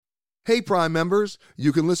Hey, Prime members,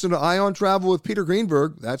 you can listen to Eye on Travel with Peter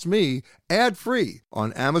Greenberg, that's me, ad-free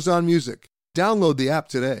on Amazon Music. Download the app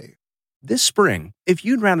today. This spring, if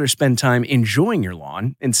you'd rather spend time enjoying your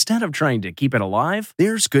lawn instead of trying to keep it alive,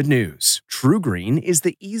 there's good news. TruGreen is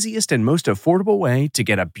the easiest and most affordable way to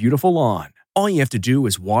get a beautiful lawn. All you have to do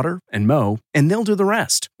is water and mow, and they'll do the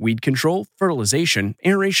rest. Weed control, fertilization,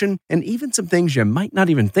 aeration, and even some things you might not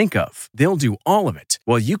even think of. They'll do all of it,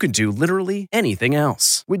 while you can do literally anything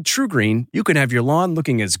else. With TruGreen, you can have your lawn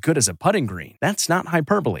looking as good as a putting green. That's not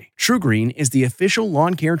hyperbole. TruGreen is the official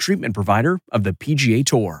lawn care treatment provider of the PGA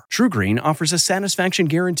Tour. TruGreen offers a satisfaction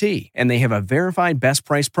guarantee, and they have a verified best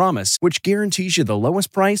price promise, which guarantees you the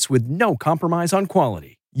lowest price with no compromise on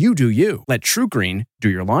quality. You do you. Let TruGreen do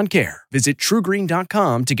your lawn care. Visit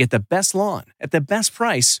TruGreen.com to get the best lawn at the best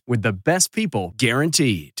price with the best people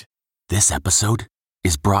guaranteed. This episode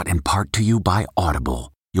is brought in part to you by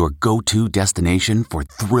Audible, your go-to destination for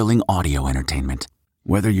thrilling audio entertainment.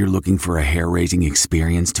 Whether you're looking for a hair-raising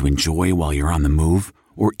experience to enjoy while you're on the move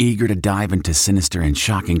or eager to dive into sinister and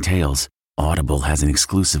shocking tales, Audible has an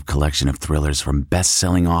exclusive collection of thrillers from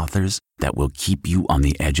best-selling authors that will keep you on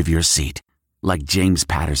the edge of your seat. Like James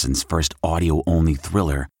Patterson's first audio-only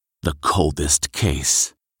thriller, The Coldest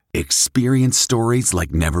Case. Experience stories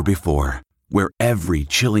like never before, where every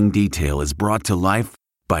chilling detail is brought to life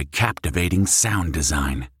by captivating sound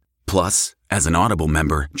design. Plus, as an Audible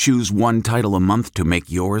member, choose one title a month to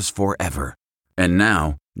make yours forever. And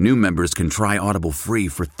now, new members can try Audible free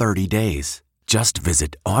for 30 days. Just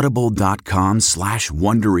visit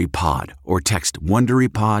audible.com/WonderyPod or text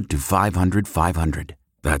WonderyPod to 500-500.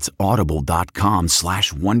 That's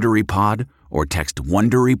audible.com/WonderyPod or text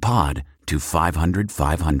WonderyPod to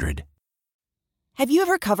 500-500. Have you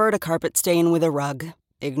ever covered a carpet stain with a rug?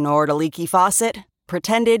 Ignored a leaky faucet?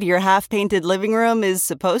 Pretended your half-painted living room is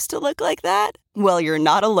supposed to look like that? Well, you're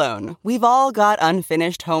not alone. We've all got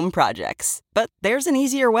unfinished home projects. But there's an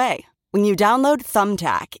easier way. When you download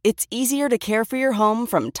Thumbtack, it's easier to care for your home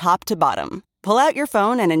from top to bottom. Pull out your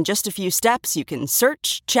phone and in just a few steps, you can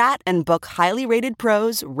search, chat, and book highly rated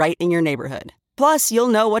pros right in your neighborhood. Plus, you'll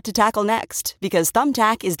know what to tackle next because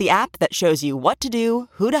Thumbtack is the app that shows you what to do,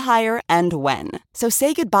 who to hire, and when. So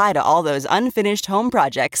say goodbye to all those unfinished home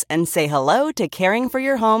projects and say hello to caring for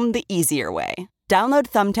your home the easier way. Download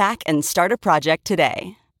Thumbtack and start a project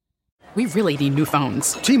today. We really need new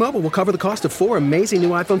phones. T-Mobile will cover the cost of 4 amazing new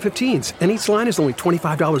iPhone 15s, and each line is only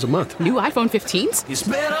 $25 a month. New iPhone 15s? It's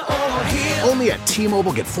better over here. Only at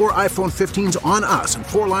T-Mobile, get 4 iPhone 15s on us and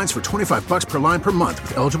 4 lines for $25 per line per month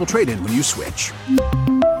with eligible trade-in when you switch.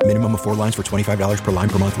 Minimum of 4 lines for $25 per line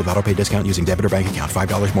per month with autopay discount using debit or bank account.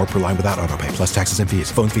 $5 more per line without autopay, plus taxes and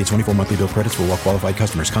fees. Phone fee at 24 monthly bill credits for well-qualified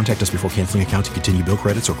customers. Contact us before canceling account to continue bill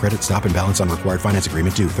credits or credit stop and balance on required finance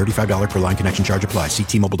agreement due. $35 per line connection charge applies. See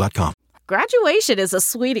T-Mobile.com. Graduation is a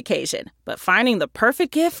sweet occasion, but finding the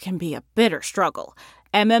perfect gift can be a bitter struggle.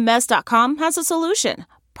 MMS.com has a solution.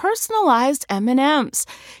 Personalized M&Ms.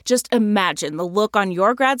 Just imagine the look on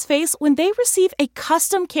your grad's face when they receive a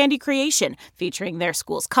custom candy creation featuring their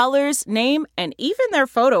school's colors, name, and even their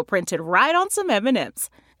photo printed right on some M&Ms.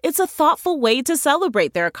 It's a thoughtful way to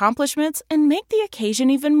celebrate their accomplishments and make the occasion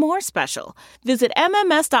even more special. Visit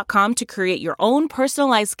MMS.com to create your own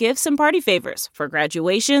personalized gifts and party favors for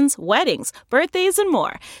graduations, weddings, birthdays, and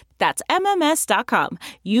more. That's MMS.com.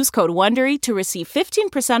 Use code WONDERY to receive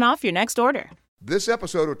 15% off your next order. This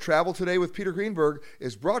episode of Travel Today with Peter Greenberg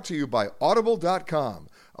is brought to you by Audible.com,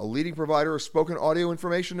 a leading provider of spoken audio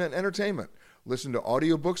information and entertainment. Listen to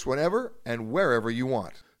audiobooks whenever and wherever you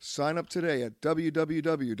want. Sign up today at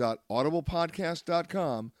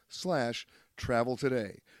www.audiblepodcast.com/travel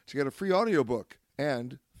today to get a free audiobook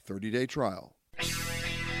and 30-day trial.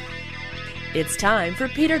 It's time for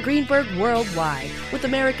Peter Greenberg Worldwide with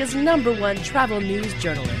America's #1 travel news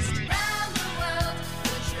journalist.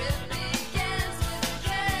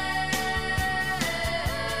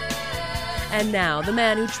 And now, the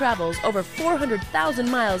man who travels over 400,000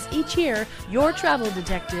 miles each year, your travel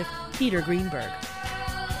detective, Peter Greenberg.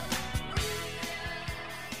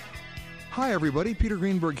 Hi, everybody. Peter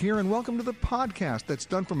Greenberg here, and welcome to the podcast that's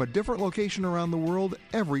done from a different location around the world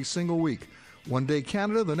every single week. One day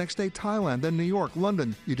Canada, the next day Thailand, then New York,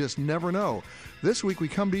 London. You just never know. This week we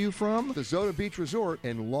come to you from the Zota Beach Resort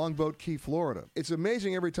in Longboat Key, Florida. It's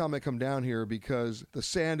amazing every time I come down here because the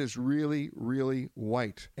sand is really, really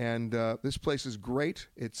white. And this place is great.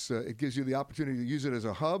 It gives you the opportunity to use it as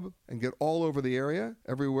a hub and get all over the area,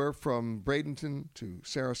 everywhere from Bradenton to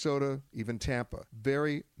Sarasota, even Tampa.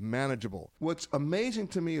 Very manageable. What's amazing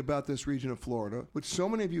to me about this region of Florida, which so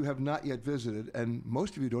many of you have not yet visited, and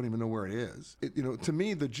most of you don't even know where it is beaches. To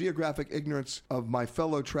me, the geographic ignorance of my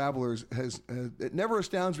fellow travelers it never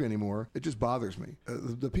astounds me anymore. It just bothers me.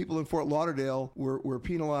 The people in Fort Lauderdale were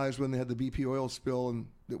penalized when they had the BP oil spill, and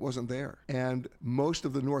it wasn't there. And most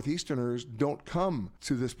of the Northeasterners don't come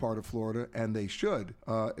to this part of Florida, and they should,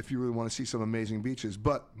 if you really want to see some amazing beaches.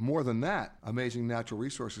 But more than that, amazing natural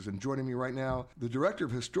resources. And joining me right now, the Director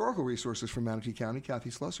of Historical Resources from Manatee County, Kathy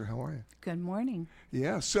Slusser. How are you? Good morning.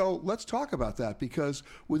 Yeah, so let's talk about that, because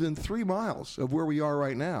within 3 miles of where we are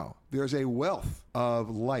right now, there's a wealth of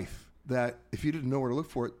life that if you didn't know where to look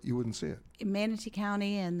for it, you wouldn't see it. Manatee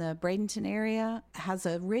County and the Bradenton area has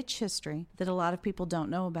a rich history that a lot of people don't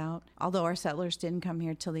know about. Although our settlers didn't come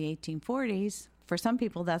here till the 1840s, for some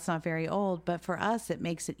people that's not very old, but for us it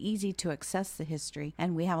makes it easy to access the history,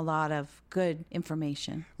 and we have a lot of good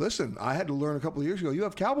information. Listen, I had to learn a couple of years ago, you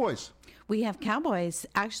have cowboys. We have cowboys.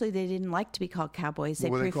 Actually, they didn't like to be called cowboys. They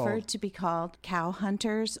preferred to be called cow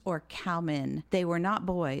hunters or cowmen. They were not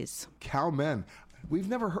boys. Cowmen. We've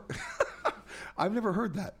never heard. I've never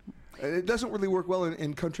heard that. It doesn't really work well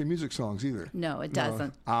in country music songs either. No, it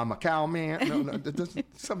doesn't. I'm a cowman. No, it doesn't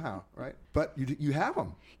somehow, right? But you have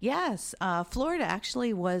them. Yes. Florida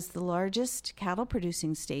actually was the largest cattle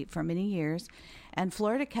producing state for many years. And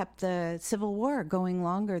Florida kept the Civil War going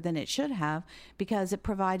longer than it should have because it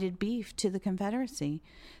provided beef to the Confederacy.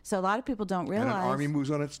 So a lot of people don't realize. And an army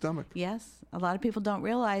moves on its stomach. Yes. A lot of people don't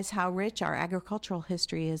realize how rich our agricultural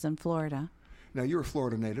history is in Florida. Now, you're a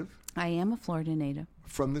Florida native. I am a Florida native.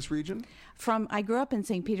 From this region? I grew up in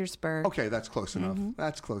St. Petersburg. Okay, that's close enough.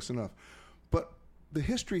 That's close enough. But the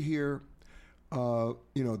history here, the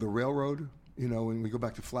railroad, when we go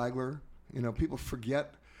back to Flagler, people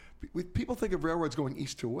forget. People think of railroads going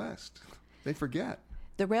east to west. They forget.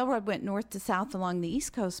 The railroad went north to south along the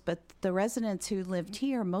East Coast, but the residents who lived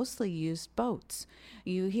here mostly used boats.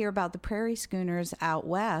 You hear about the prairie schooners out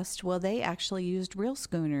west. Well, they actually used real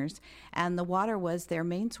schooners, and the water was their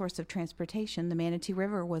main source of transportation. The Manatee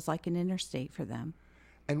River was like an interstate for them.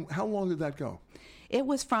 And how long did that go? It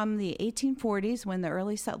was from the 1840s when the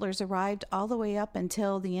early settlers arrived all the way up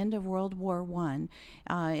until the end of World War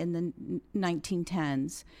I in the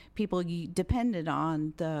 1910s. People depended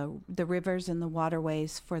on the rivers and the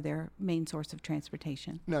waterways for their main source of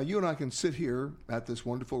transportation. Now, you and I can sit here at this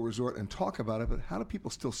wonderful resort and talk about it, but how do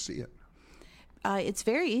people still see it? It's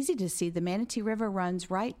very easy to see. The Manatee River runs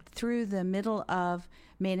right through the middle of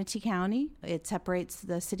Manatee County. It separates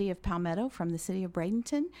the city of Palmetto from the city of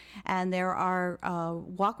Bradenton, and there are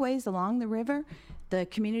walkways along the river. The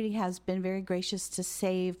community has been very gracious to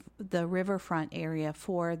save the riverfront area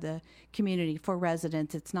for the community, for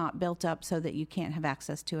residents. It's not built up so that you can't have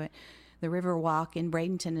access to it. The Riverwalk in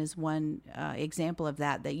Bradenton is one example of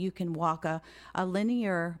that you can walk a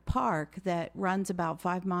linear park that runs about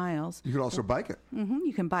 5 miles. You can also bike it.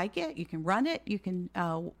 You can bike it, you can run it, you can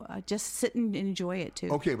just sit and enjoy it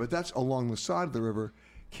too. Okay, but that's along the side of the river.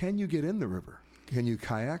 Can you get in the river? Can you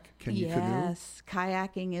kayak? Can you canoe? Yes,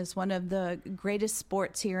 kayaking is one of the greatest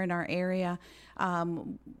sports here in our area.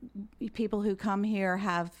 People who come here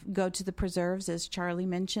go to the preserves, as Charlie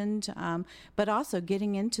mentioned, but also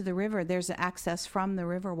getting into the river. There's access from the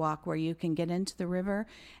Riverwalk where you can get into the river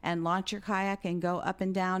and launch your kayak and go up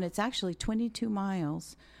and down. It's actually 22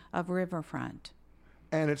 miles of riverfront.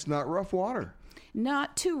 And it's not rough water.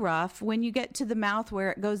 Not too rough. When you get to the mouth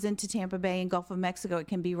where it goes into Tampa Bay and Gulf of Mexico, it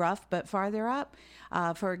can be rough, but farther up,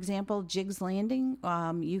 for example, Jiggs Landing,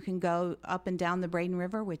 you can go up and down the Braden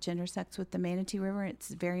River, which intersects with the Manatee River. It's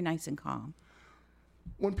very nice and calm.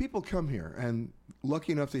 When people come here and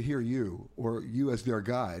lucky enough to hear you or you as their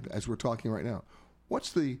guide, as we're talking right now,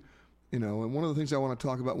 what's and one of the things I want to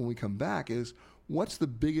talk about when we come back is what's the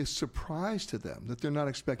biggest surprise to them that they're not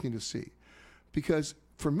expecting to see? Because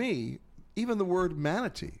for me, even the word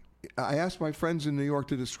manatee, I asked my friends in New York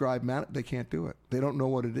to describe manatee. They can't do it. They don't know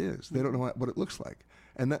what it is. They don't know what it looks like.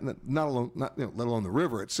 And that, let alone the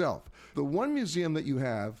river itself. The one museum that you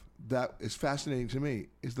have that is fascinating to me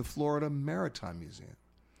is the Florida Maritime Museum.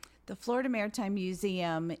 The Florida Maritime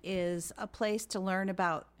Museum is a place to learn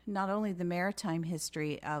about not only the maritime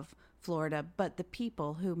history of Florida, but the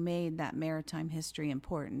people who made that maritime history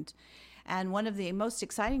important. And one of the most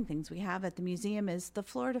exciting things we have at the museum is the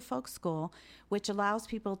Florida Folk School, which allows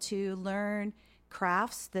people to learn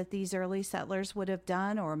crafts that these early settlers would have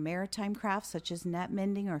done, or maritime crafts such as net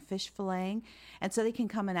mending or fish filleting, and so they can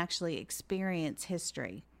come and actually experience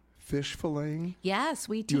history. Fish filleting? Yes,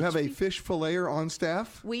 we teach. You have a fish filleter on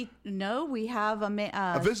staff? We have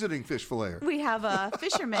a visiting fish filleter. We have a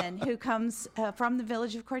fisherman who comes from the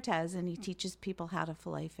village of Cortez, and he teaches people how to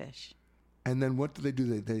fillet fish. And then what do?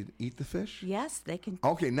 They eat the fish? Yes, they can.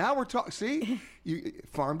 Okay, now we're talking. See,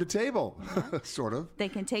 farm to table, sort of. They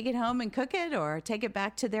can take it home and cook it, or take it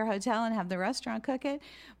back to their hotel and have the restaurant cook it.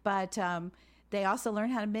 But they also learn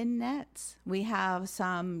how to mend nets. We have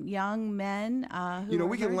some young men who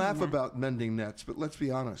we can laugh that. about mending nets, but let's be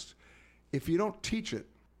honest. If you don't teach it,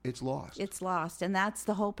 it's lost. It's lost, and that's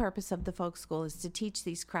the whole purpose of the folk school, is to teach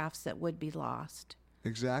these crafts that would be lost.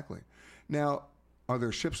 Exactly. Now, are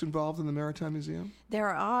there ships involved in the Maritime Museum? There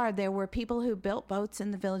are. There were people who built boats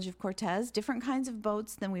in the village of Cortez, different kinds of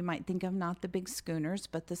boats than we might think of, not the big schooners,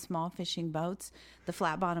 but the small fishing boats, the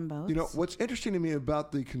flat-bottom boats. What's interesting to me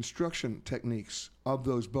about the construction techniques of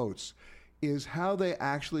those boats is how they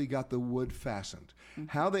actually got the wood fastened. Mm-hmm.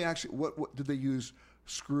 How they actually, what did they use?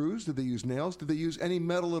 Screws? Did they use nails? Did they use any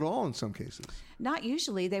metal at all in some cases? Not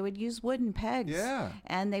usually. They would use wooden pegs. Yeah.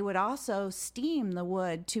 And they would also steam the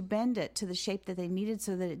wood to bend it to the shape that they needed,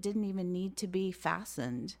 so that it didn't even need to be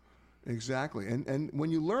fastened. Exactly. And when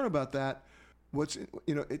you learn about that,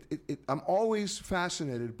 I'm always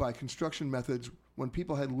fascinated by construction methods when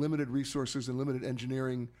people had limited resources and limited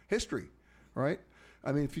engineering history, right?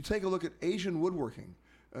 I mean, if you take a look at Asian woodworking,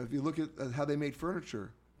 if you look at how they made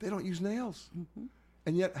furniture, they don't use nails. Mm-hmm.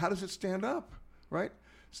 And yet, how does it stand up, right?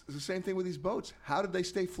 It's the same thing with these boats. How did they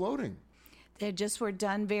stay floating? They just were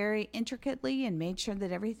done very intricately and made sure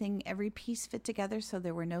that every piece fit together, so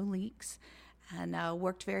there were no leaks, and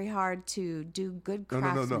worked very hard to do good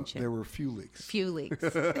craftsmanship. No. There were few leaks. Few leaks.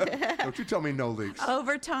 Don't you tell me no leaks.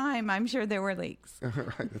 Over time, I'm sure there were leaks.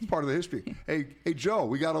 Right, that's part of the history. Hey, Joe,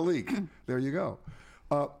 we got a leak. There you go.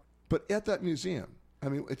 But at that museum, I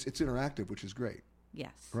mean, it's interactive, which is great.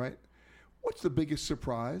 Yes. Right? What's the biggest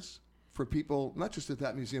surprise for people, not just at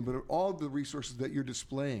that museum, but at all the resources that you're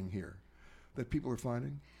displaying here, that people are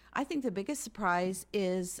finding? I think the biggest surprise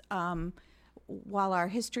is, while our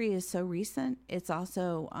history is so recent, it's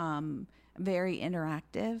also very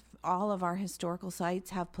interactive. All of our historical sites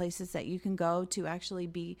have places that you can go to actually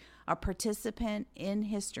be a participant in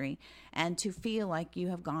history and to feel like you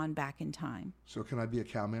have gone back in time. So can I be a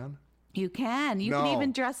cowman? You can. You can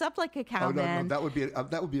even dress up like a cowman. No.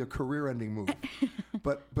 That would be a career-ending move.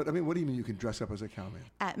 But I mean, what do you mean you can dress up as a cowman?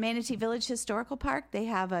 At Manatee Village Historical Park, they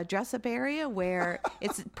have a dress-up area where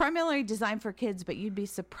it's primarily designed for kids, but you'd be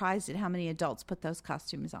surprised at how many adults put those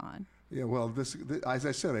costumes on. Yeah, well, this as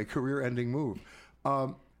I said, a career-ending move.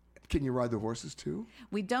 Can you ride the horses too?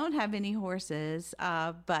 We don't have any horses,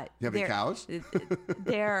 but you have any cows?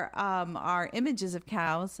 There are images of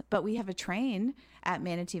cows, but we have a train at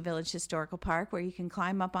Manatee Village Historical Park where you can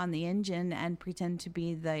climb up on the engine and pretend to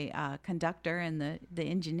be the conductor and the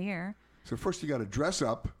engineer. So first you got to dress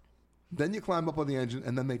up, then you climb up on the engine,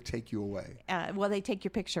 and then they take you away. Well, they take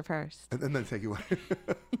your picture first. And then they take you away.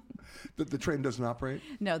 The train doesn't operate?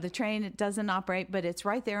 No, the train doesn't operate, but it's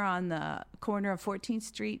right there on the corner of 14th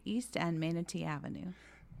Street East and Manatee Avenue.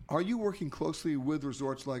 Are you working closely with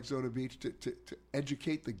resorts like Zota Beach to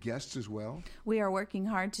educate the guests as well? We are working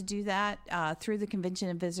hard to do that. Through the Convention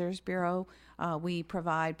and Visitors Bureau, we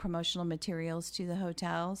provide promotional materials to the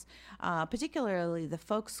hotels, particularly the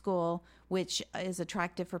folk school, which is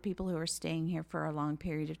attractive for people who are staying here for a long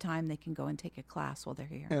period of time. They can go and take a class while they're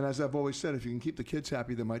here. And as I've always said, if you can keep the kids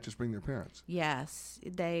happy, they might just bring their parents. Yes.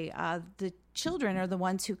 The children are the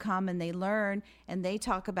ones who come and they learn and they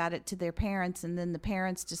talk about it to their parents, and then the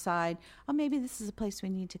parents decide, oh, maybe this is a place we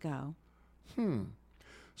need to go.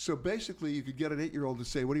 So basically, you could get an 8-year-old to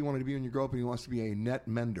say, what do you want to be when you grow up? And he wants to be a net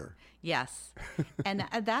mender. Yes. And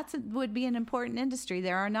that would be an important industry.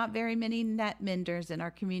 There are not very many net menders in our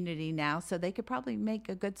community now, so they could probably make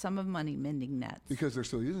a good sum of money mending nets. Because they're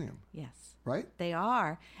still using them. Yes. Right? They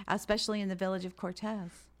are, especially in the village of Cortez.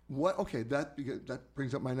 Okay, that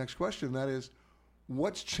brings up my next question. That is,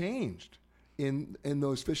 what's changed in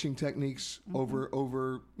those fishing techniques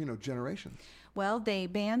over generations? Well, they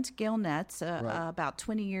banned gill nets about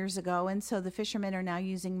 20 years ago, and so the fishermen are now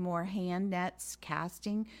using more hand nets,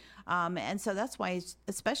 casting, and so that's why it's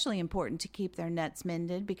especially important to keep their nets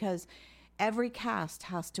mended, because every cast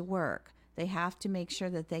has to work. They have to make sure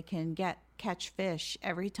that they can catch fish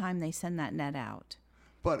every time they send that net out.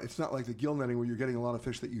 But it's not like the gill netting where you're getting a lot of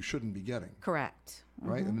fish that you shouldn't be getting. Correct.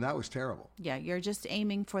 Right? I mean, that was terrible. Yeah, you're just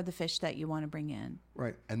aiming for the fish that you want to bring in.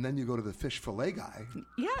 Right. And then you go to the fish fillet guy.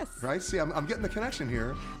 Yes. Right? See, I'm getting the connection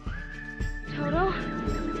here. Toto,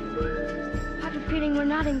 I have a feeling we're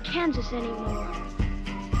not in Kansas anymore.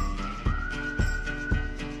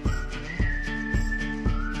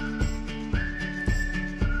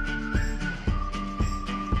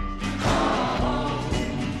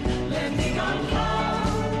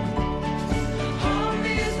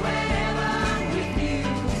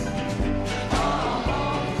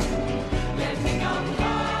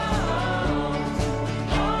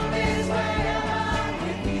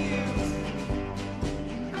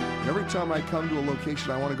 Every time I come to a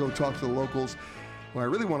location, I want to go talk to the locals. What I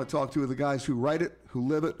really want to talk to are the guys who write it, who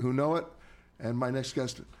live it, who know it. And my next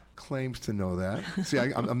guest claims to know that. See,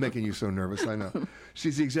 I'm making you so nervous, I know.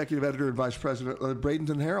 She's the executive editor and vice president of the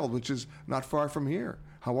Bradenton Herald, which is not far from here.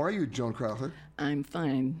 How are you, Joan Crowther? I'm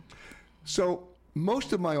fine. So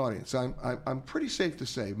most of my audience, I'm pretty safe to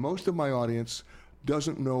say, most of my audience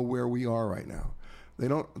doesn't know where we are right now.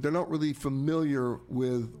 They're not really familiar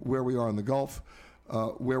with where we are in the Gulf,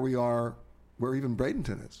 where we are, where even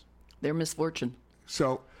Bradenton is. Their misfortune.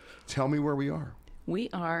 So tell me where we are. We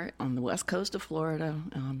are on the west coast of Florida,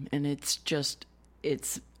 and it's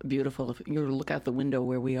beautiful. If you look out the window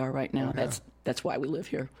where we are right now, that's why we live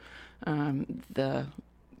here. The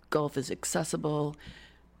Gulf is accessible.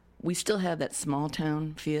 We still have that small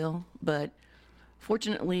town feel, but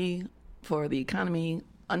fortunately for the economy,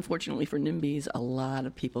 unfortunately for NIMBYs, a lot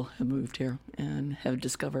of people have moved here and have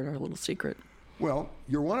discovered our little secret. Well,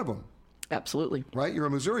 you're one of them. Absolutely. Right? You're a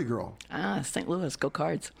Missouri girl. St. Louis, go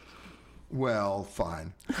Cards. Well,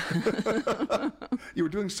 fine. You were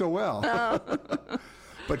doing so well.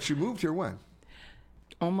 But you moved here when?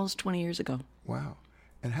 Almost 20 years ago. Wow.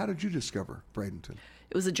 And how did you discover Bradenton?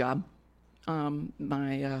 It was a job.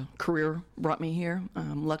 My career brought me here,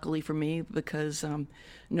 luckily for me, because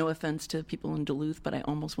no offense to people in Duluth, but I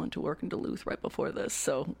almost went to work in Duluth right before this.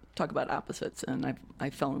 So talk about opposites, and I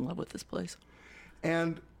fell in love with this place.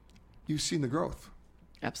 And you've seen the growth.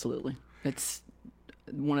 Absolutely. It's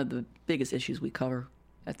one of the biggest issues we cover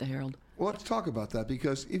at the Herald. Well, let's talk about that,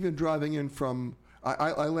 because even driving in from,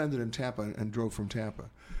 I landed in Tampa and drove from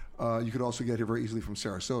Tampa. You could also get here very easily from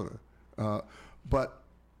Sarasota. But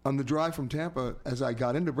on the drive from Tampa, as I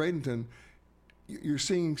got into Bradenton, you're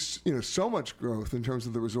seeing so much growth in terms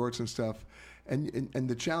of the resorts and stuff. And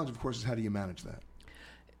the challenge, of course, is how do you manage that?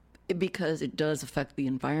 Because it does affect the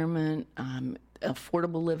environment.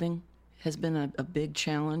 Affordable living has been a big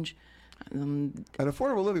challenge. And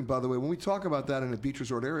affordable living, by the way, when we talk about that in a beach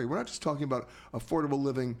resort area, we're not just talking about affordable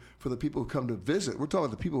living for the people who come to visit. We're talking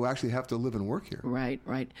about the people who actually have to live and work here. Right.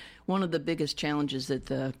 One of the biggest challenges that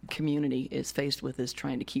the community is faced with is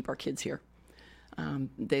trying to keep our kids here.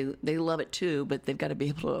 They love it too, but they've got to be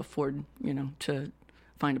able to afford, to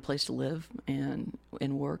find a place to live and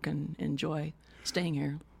work and enjoy staying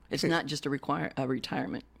here. It's not just a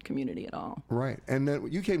retirement community at all. Right. And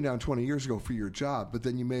then you came down 20 years ago for your job, but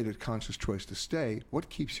then you made a conscious choice to stay. What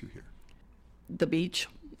keeps you here? The beach,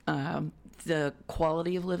 the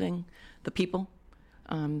quality of living, the people.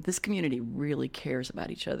 This community really cares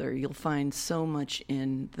about each other. You'll find so much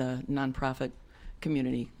in the nonprofit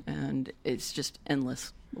community, and it's just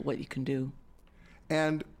endless what you can do.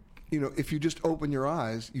 And, if you just open your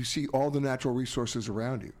eyes, you see all the natural resources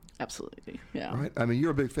around you. Absolutely, yeah. Right? I mean,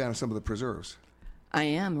 you're a big fan of some of the preserves. I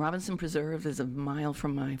am. Robinson Preserve is a mile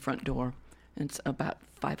from my front door. It's about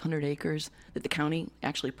 500 acres that the county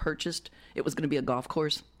actually purchased. It was going to be a golf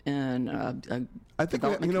course and I think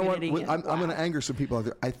I'm going to anger some people out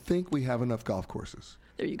there. I think we have enough golf courses.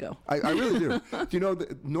 There you go. I really do. Do you know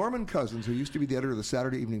that Norman Cousins, who used to be the editor of the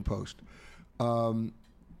Saturday Evening Post,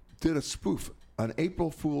 did a spoof, an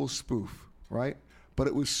April Fool's spoof, right? But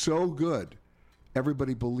it was so good.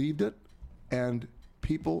 Everybody believed it, and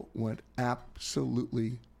people went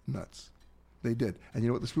absolutely nuts. They did. And you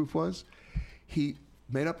know what the spoof was? He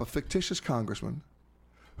made up a fictitious congressman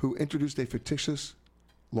who introduced a fictitious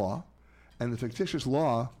law, and the fictitious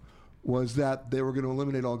law was that they were going to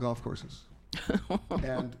eliminate all golf courses.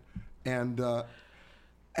 and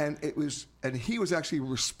he was actually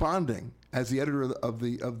responding as the editor of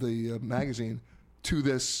the magazine to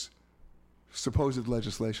this supposed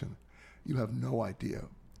legislation. You have no idea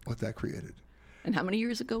what that created. And how many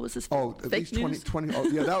years ago was this? At least 20. Oh,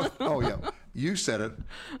 yeah, that was. Oh, yeah. You said it.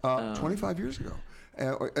 25 years ago,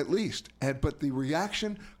 or at least. But the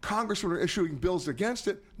reaction, congressmen are issuing bills against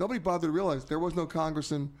it. Nobody bothered to realize there was no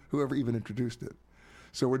congressman who ever even introduced it.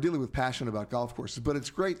 So we're dealing with passion about golf courses. But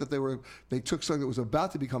it's great that they took something that was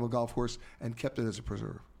about to become a golf course and kept it as a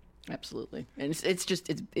preserve. Absolutely, and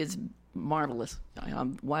it's marvelous.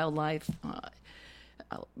 Wildlife.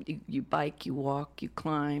 You bike, you walk, you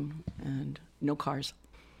climb, and no cars.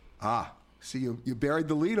 See, you buried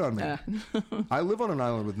the lead on me. I live on an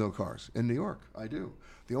island with no cars in New York. I do.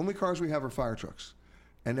 The only cars we have are fire trucks.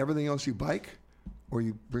 And everything else you bike, or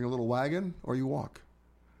you bring a little wagon, or you walk.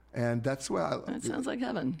 And that's why that sounds like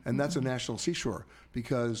heaven. And that's a national seashore.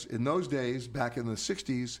 Because in those days, back in the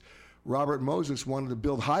 60s, Robert Moses wanted to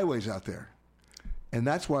build highways out there. And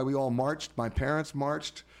that's why we all marched. My parents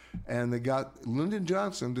marched. And they got Lyndon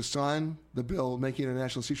Johnson to sign the bill making it a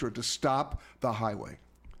national seashore to stop the highway.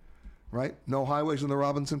 Right? No highways in the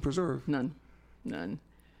Robinson Preserve. None.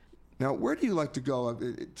 Now, where do you like to go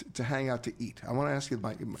to hang out to eat? I want to ask you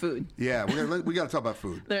about food. Yeah, we got to talk about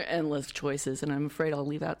food. There are endless choices, and I'm afraid I'll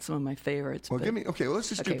leave out some of my favorites. Well, let's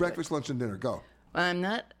just do breakfast, lunch, and dinner. Go. I'm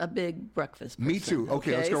not a big breakfast person. Me too.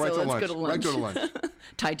 Okay, let's go right to lunch. Right to lunch.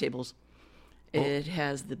 Tide Tables. It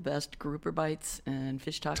has the best grouper bites and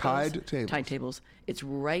fish tacos. Tide Tables. It's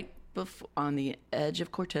right on the edge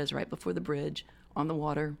of Cortez, right before the bridge, on the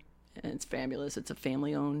water, and it's fabulous. It's a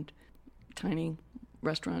family-owned, tiny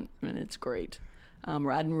restaurant, and it's great.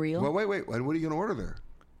 Rod and Reel. Well, wait. What are you going to order there?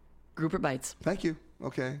 Grouper bites. Thank you.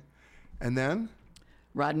 Okay. And then?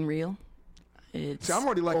 Rod and Reel. It's I'm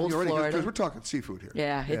already liking you already Florida. because we're talking seafood here.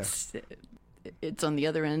 Yeah, it's on the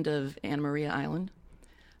other end of Anna Maria Island.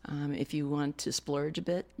 If you want to splurge a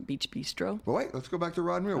bit, Beach Bistro. But wait, let's go back to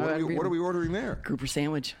Rod and Reel. What are we ordering there? Grouper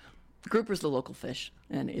sandwich. Grouper's the local fish,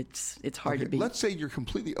 and it's hard to beat. Let's say you're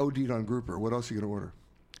completely OD'd on grouper. What else are you going to order?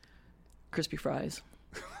 Crispy fries.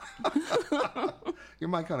 You're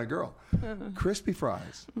my kind of girl. Crispy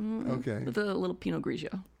fries. Okay. With a little Pinot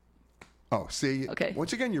Grigio. Oh, see. Okay.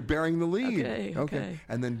 Once again, you're bearing the lead. Okay.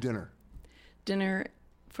 And then dinner. Dinner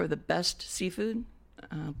for the best seafood,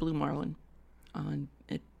 blue marlin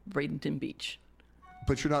at Bradenton Beach.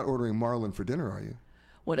 But you're not ordering marlin for dinner, are you?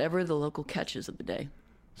 Whatever the local catch is of the day.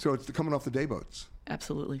 So it's coming off the day boats.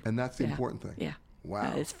 Absolutely. And that's the important thing. Yeah.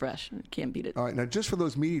 Wow. It's fresh. Can't beat it. All right. Now, just for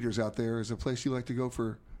those meat eaters out there, is a place you like to go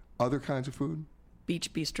for other kinds of food?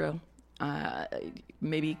 Beach Bistro.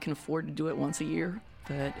 Maybe can afford to do it once a year,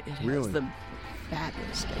 but it has Really? the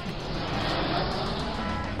fabulous steak.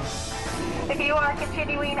 If you are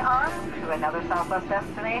continuing on to another Southwest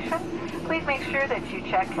destination, please make sure that you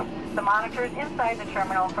check the monitors inside the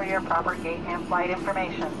terminal for your proper gate and flight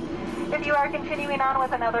information. If you are continuing on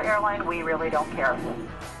with another airline, we really don't care.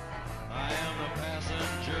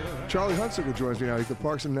 Charlie Hunsicker joins me now. He's the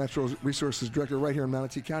Parks and Natural Resources Director right here in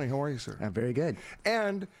Manatee County. How are you, sir? I'm very good.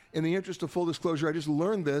 And in the interest of full disclosure, I just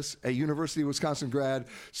learned this, a University of Wisconsin grad,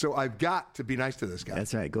 so I've got to be nice to this guy.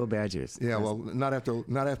 That's right. Go Badgers. Yeah, well, not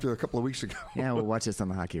after a couple of weeks ago. Yeah, we'll watch this on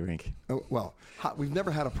the hockey rink. Well, we've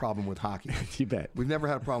never had a problem with hockey. You bet. We've never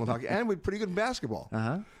had a problem with hockey, and we're pretty good in basketball.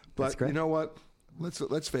 But you know what?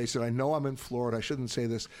 Let's face it. I know I'm in Florida. I shouldn't say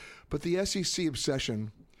this, but the SEC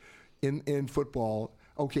obsession in football.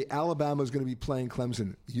 Okay, Alabama's going to be playing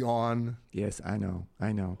Clemson. Yawn. Yes, I know.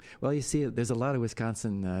 Well, you see, there's a lot of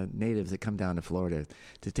Wisconsin natives that come down to Florida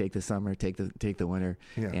to take the summer, take the winter,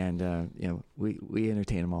 and we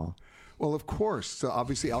entertain them all. Well, of course. So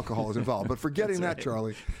obviously, alcohol is involved. But forgetting that,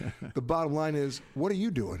 Charlie, the bottom line is, what are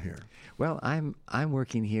you doing here? Well, I'm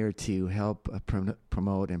working here to help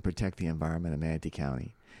promote and protect the environment in Manatee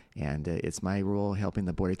County. And it's my role helping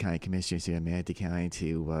the Board of County Commissioners here in Manatee County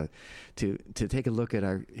to take a look at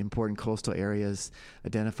our important coastal areas,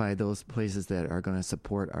 identify those places that are going to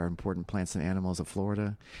support our important plants and animals of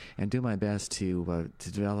Florida, and do my best to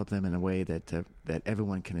develop them in a way that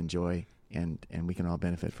everyone can enjoy and we can all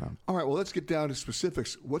benefit from. All right, well, let's get down to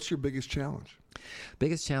specifics. What's your biggest challenge?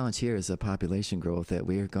 Biggest challenge here is the population growth that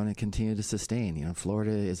we are going to continue to sustain.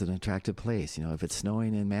 Florida is an attractive place. If it's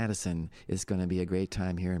snowing in Madison, it's going to be a great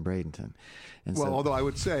time here in Bradenton. And although I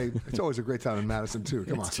would say it's always a great time in Madison too.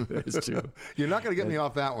 Come on, it's true. You're not going to get me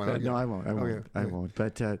off that one. No, I won't. I won't.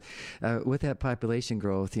 But with that population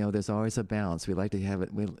growth, there's always a balance. We like to have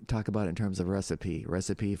it. We talk about it in terms of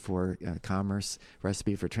recipe for commerce,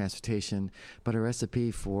 recipe for transportation, but a recipe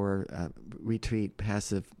for retreat,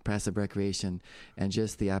 passive recreation, and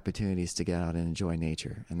just the opportunities to get out and enjoy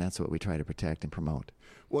nature. And that's what we try to protect and promote.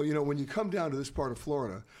 Well, when you come down to this part of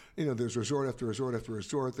Florida, there's resort after resort after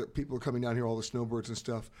resort that people are coming down here, all the snowbirds and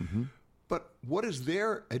stuff. Mm-hmm. But what is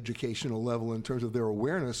their educational level in terms of their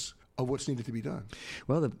awareness of what's needed to be done?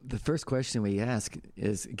 Well, the first question we get asked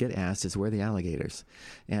is, where are the alligators?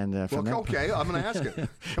 And I'm going to ask it.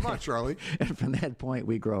 Come on, Charlie. And from that point,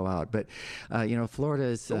 we grow out. But Florida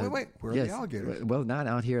is. Wait, where are the alligators? Well, not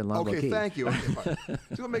out here in Lombo Key. Okay, thank you. Okay,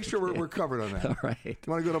 so make sure we're covered on that. All right. If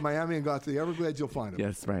you want to go to Miami and go out to the Everglades, you'll find them.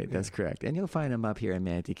 That's right. Yeah. That's correct. And you'll find them up here in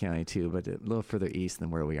Manatee County too, but a little further east than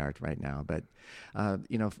where we are right now. But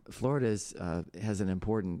Florida has an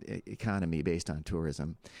important economy based on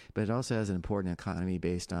tourism, but it also has an important economy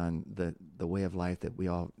based on the way of life that we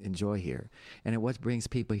all enjoy here, and what brings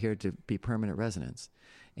people here to be permanent residents.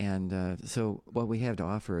 And so what we have to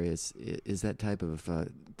offer is that type of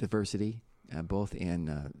diversity, both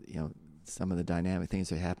in some of the dynamic things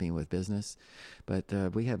that are happening with business, but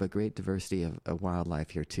we have a great diversity of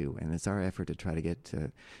wildlife here too, and it's our effort to try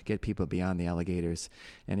to get people beyond the alligators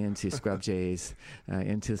and into scrub jays,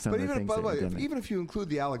 into some of the things. By the way, even if you include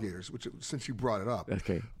the alligators, which since you brought it up,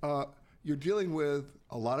 okay, you're dealing with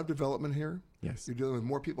a lot of development here, Yes. You're dealing with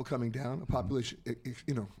more people coming down, a population,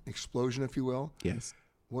 explosion, if you will. Yes.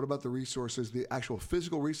 What about the resources, the actual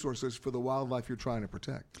physical resources for the wildlife you're trying to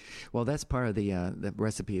protect? Well, that's part of the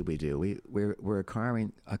recipe we do. We're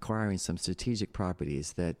acquiring some strategic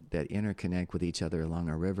properties that interconnect with each other along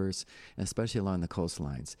our rivers, especially along the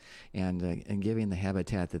coastlines, and giving the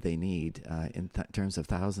habitat that they need in terms of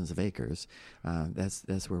thousands of acres.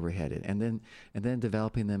 That's where we're headed, and then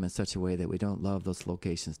developing them in such a way that we don't love those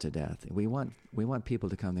locations to death. We want people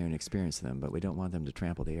to come there and experience them, but we don't want them to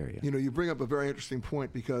trample the area. You bring up a very interesting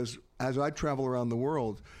point, because as I travel around the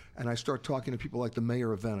world and I start talking to people like the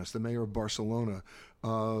mayor of Venice, the mayor of Barcelona,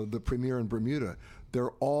 the premier in Bermuda,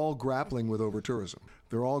 they're all grappling with over-tourism.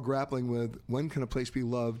 They're all grappling with, when can a place be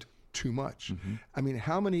loved too much? Mm-hmm. I mean,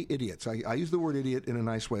 how many idiots, I use the word idiot in a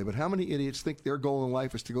nice way, but how many idiots think their goal in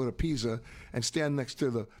life is to go to Pisa and stand next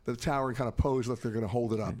to the tower and kind of pose like they're going to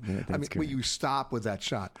hold it up? Yeah, will you stop with that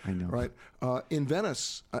shot? I know. Right? In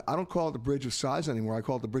Venice, I don't call it the Bridge of Sighs anymore. I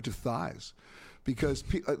call it the Bridge of Thighs. Because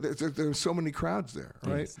there's so many crowds there,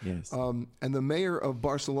 right? Yes. And the mayor of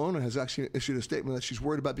Barcelona has actually issued a statement that she's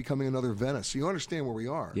worried about becoming another Venice. So you understand where we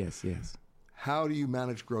are. Yes. How do you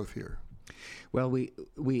manage growth here? Well, we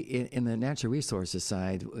in the natural resources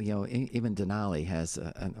side, even Denali has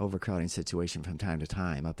an overcrowding situation from time to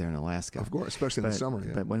time up there in Alaska. Of course, especially in the summer.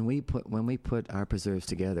 Yeah. But when we put our preserves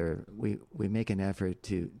together, we make an effort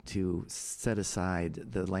to set aside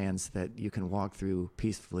the lands that you can walk through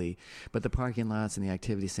peacefully, but the parking lots and the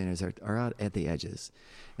activity centers are out at the edges,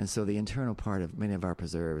 and so the internal part of many of our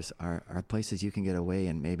preserves are places you can get away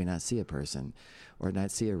and maybe not see a person, or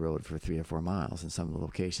not see a road for 3 or 4 miles in some of the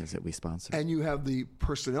locations that we sponsor. And you have the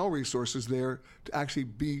personnel resources there to actually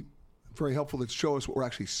be very helpful to show us what we're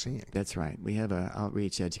actually seeing. That's right. We have an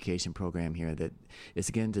outreach education program here that is,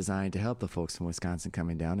 again, designed to help the folks from Wisconsin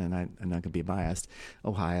coming down, and I'm not going to be biased,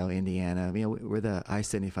 Ohio, Indiana. We're the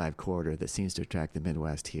I-75 corridor that seems to attract the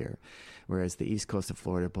Midwest here, whereas the east coast of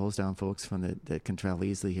Florida pulls down folks that can travel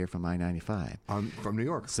easily here from I-95. From New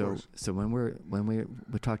York, of course. So when we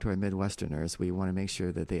talk to our Midwesterners, we want to make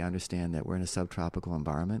sure that they understand that we're in a subtropical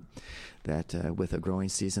environment, that with a growing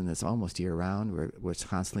season that's almost year-round, we're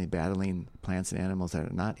constantly battling plants and animals that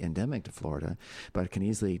are not endemic to Florida, but can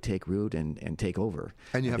easily take root and take over.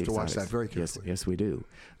 And you have to watch that very carefully. Yes, we do.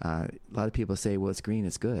 A lot of people say, well, it's green,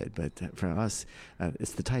 it's good, but for us,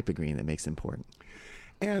 it's the type of green that makes it important.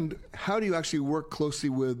 And how do you actually work closely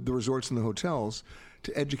with the resorts and the hotels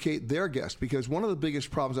to educate their guests? Because one of the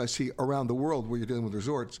biggest problems I see around the world where you're dealing with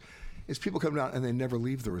resorts is people come down and they never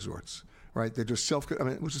leave the resorts, right? They're just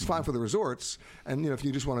which is fine for the resorts, and if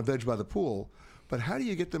you just want to veg by the pool. But how do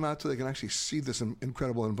you get them out so they can actually see this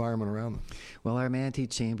incredible environment around them? Well, our Manatee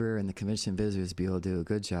Chamber and the Convention Visitors Bureau do a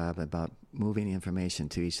good job about moving information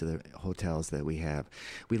to each of the hotels that we have.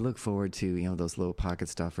 We look forward to those little pocket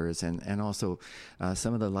stuffers and also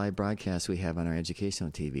some of the live broadcasts we have on our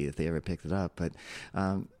educational TV if they ever picked it up. But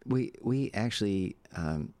we actually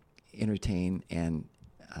entertain and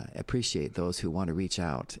appreciate those who want to reach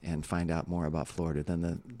out and find out more about Florida than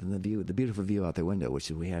the beautiful view out their window, which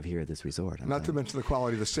we have here at this resort. Not to mention the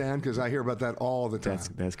quality of the sand, because I hear about that all the time.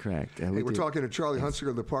 That's correct. We're talking to Charlie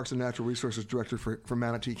Hunsicker, the Parks and Natural Resources Director for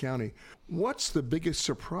Manatee County. What's the biggest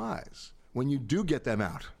surprise when you do get them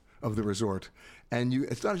out of the resort? And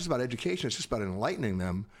it's not just about education, it's just about enlightening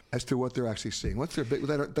them as to what they're actually seeing. What's their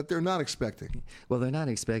that they're not expecting? Well, they're not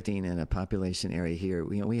expecting in a population area here.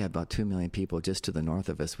 We have about 2 million people just to the north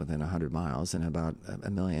of us within 100 miles, and about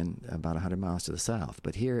 1 million about 100 miles to the south.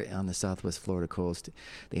 But here on the southwest Florida coast,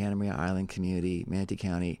 the Anna Maria Island community, Manatee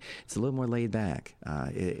County, it's a little more laid back.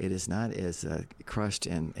 It is not as crushed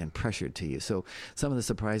and pressured to you. So some of the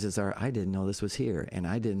surprises are, I didn't know this was here, and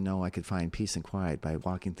I didn't know I could find peace and quiet by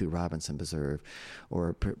walking through Robinson Preserve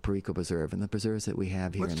or Perico Preserve, and the preserves that we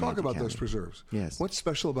have here. Let's talk about those preserves. Yes. What's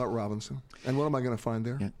special about Robinson, and what am I going to find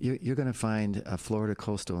there? Yeah, you're going to find a Florida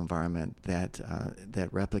coastal environment that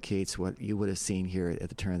replicates what you would have seen here at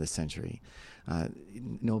the turn of the century.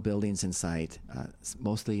 No buildings in sight,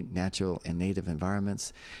 mostly natural and native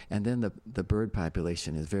environments. And then the bird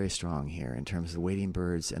population is very strong here in terms of wading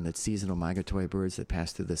birds and the seasonal migratory birds that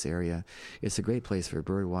pass through this area. It's a great place for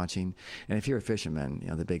bird watching. And if you're a fisherman,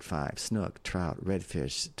 the big five: snook, trout,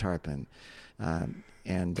 redfish, tarpon.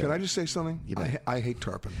 And can I just say something? I hate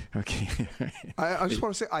tarpon. Okay. I just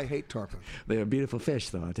want to say I hate tarpon. They're a beautiful fish,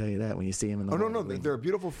 though. I'll tell you that when you see them in the water. No. They're a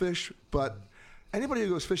beautiful fish, but Anybody who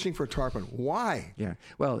goes fishing for tarpon, why? Yeah,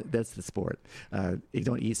 well, that's the sport. You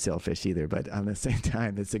don't eat sailfish either, but at the same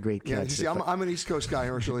time, it's a great catch. Yeah, you see, I'm an East Coast guy,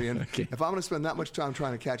 Ursula, and okay. If I'm going to spend that much time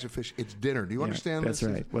trying to catch a fish, it's dinner. Do you understand this?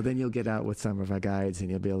 That's right. Well, then you'll get out with some of our guides, and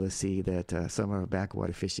you'll be able to see that some of our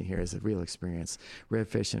backwater fishing here is a real experience.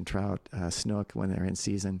 Redfish and trout, snook, when they're in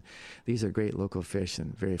season, these are great local fish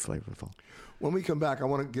and very flavorful. When we come back, I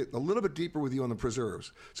want to get a little bit deeper with you on the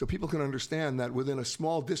preserves so people can understand that within a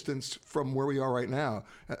small distance from where we are right now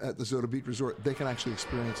at the Zota Beach Resort, they can actually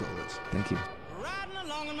experience all this. Thank you. Riding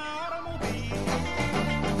along in my automobile,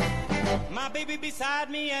 my baby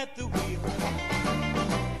beside me at the wheel,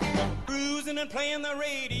 cruising and playing the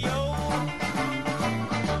radio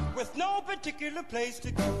with no particular place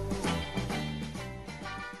to go.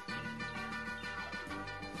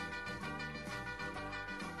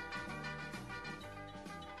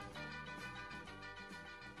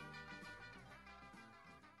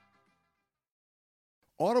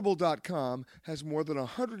 Audible.com has more than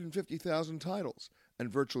 150,000 titles and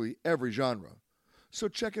virtually every genre. So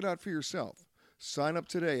check it out for yourself. Sign up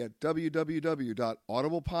today at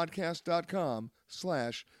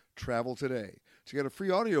www.audiblepodcast.com/travel today to get a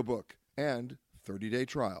free audiobook and 30-day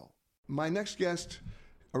trial. My next guest,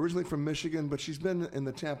 originally from Michigan, but she's been in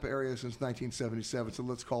the Tampa area since 1977, so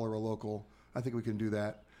let's call her a local. I think we can do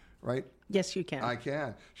that. Right? Yes, you can. I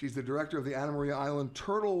can. She's the director of the Anna Maria Island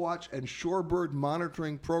Turtle Watch and Shorebird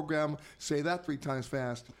Monitoring Program. Say that 3 times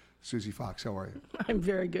fast. Susie Fox, how are you? I'm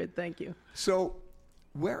very good, thank you. So,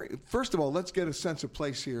 first of all, let's get a sense of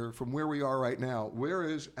place here from where we are right now. Where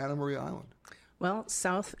is Anna Maria Island? Well,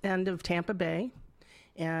 south end of Tampa Bay,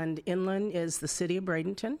 and inland is the city of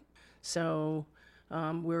Bradenton. So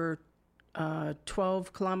we're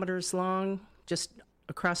 12 kilometers long, just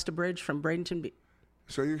across the bridge from Bradenton Beach.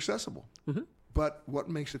 So you're accessible. Mm-hmm. But what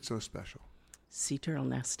makes it so special? Sea turtle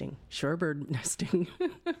nesting, shorebird nesting.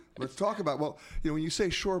 Let's talk about, when you say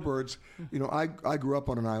shorebirds, I grew up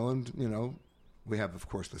on an island, we have, of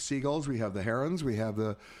course, the seagulls, we have the herons, we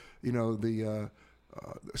have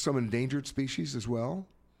some endangered species as well,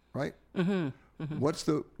 right? Mm-hmm. Mm-hmm.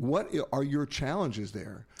 What are your challenges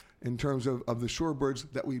there in terms of the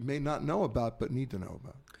shorebirds that we may not know about but need to know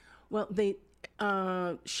about? Well,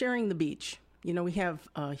 sharing the beach. We have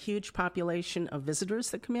a huge population of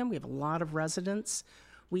visitors that come in. We have a lot of residents.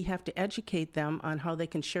 We have to educate them on how they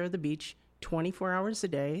can share the beach 24 hours a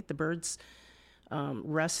day. The birds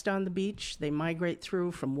rest on the beach. They migrate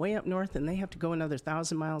through from way up north, and they have to go another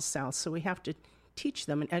 1,000 miles south. So we have to teach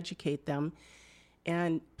them and educate them.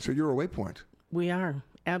 And so you're a waypoint. We are,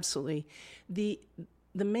 absolutely. The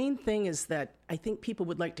main thing is that I think people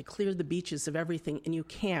would like to clear the beaches of everything, and you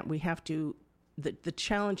can't. We have to. The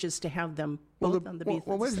challenge is to have them both on the beach.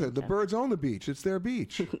 Well, wait a second. The birds own the beach. It's their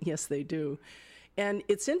beach. Yes, they do. And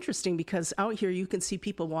it's interesting because out here you can see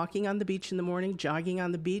people walking on the beach in the morning, jogging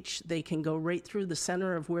on the beach. They can go right through the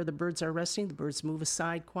center of where the birds are resting. The birds move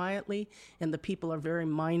aside quietly, and the people are very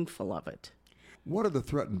mindful of it. What are the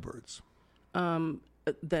threatened birds?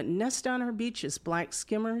 That nest on our beach is black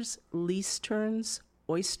skimmers, least terns,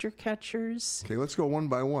 oyster catchers. Okay, let's go one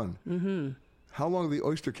by one. Mm-hmm. How long have the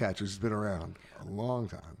oyster catchers been around? A long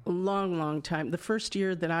time. A long, long time. The first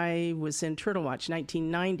year that I was in Turtle Watch,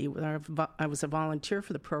 1990, I was a volunteer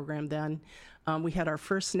for the program then. We had our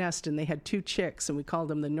first nest, and they had 2 chicks, and we called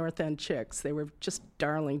them the North End Chicks. They were just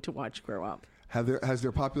darling to watch grow up. Has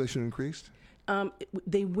their population increased?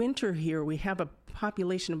 They winter here. We have a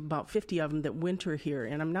population of about 50 of them that winter here,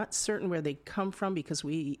 and I'm not certain where they come from because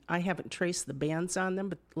I haven't traced the bands on them,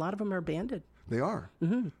 but a lot of them are banded. They are?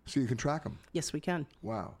 Mm-hmm. So you can track them? Yes, we can.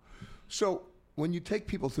 Wow. So when you take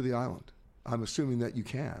people to the island, I'm assuming that you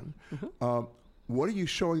can, mm-hmm. What are you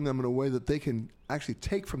showing them in a way that they can actually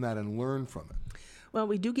take from that and learn from it? Well,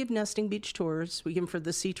 we do give nesting beach tours. We give them for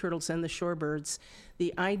the sea turtles and the shorebirds.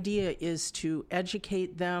 The idea is to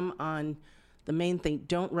educate them on the main thing.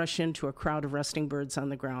 Don't rush into a crowd of resting birds on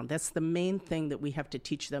the ground. That's the main thing that we have to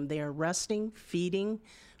teach them. They are resting, feeding,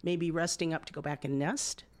 maybe resting up to go back and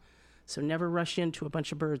nest. So never rush into a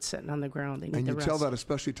bunch of birds sitting on the ground. They need to rest. Tell that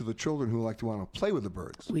especially to the children who like to want to play with the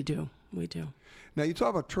birds. We do. Now, you talk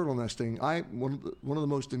about turtle nesting. One of the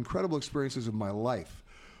most incredible experiences of my life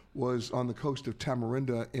was on the coast of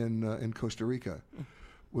Tamarinda in Costa Rica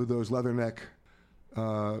with those leatherneck,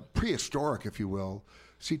 prehistoric, if you will,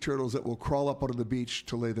 sea turtles that will crawl up onto the beach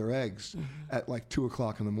to lay their eggs at like 2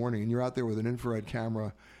 o'clock in the morning. And you're out there with an infrared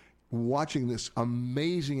camera watching this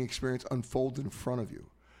amazing experience unfold in front of you.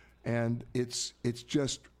 And it's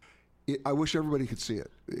just, I wish everybody could see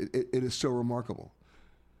it. It is so remarkable.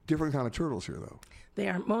 different kind of turtles here, though. They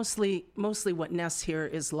are mostly what nests here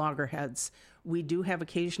is loggerheads. We do have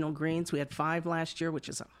occasional greens. We had 5 last year, which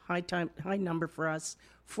is a high number for us.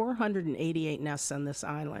 488 nests on this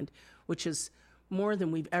island, which is more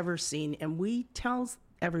than we've ever seen. And we tell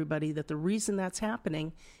everybody that the reason that's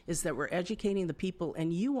happening is that we're educating the people,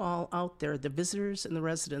 and you all out there, the visitors and the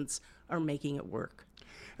residents, are making it work.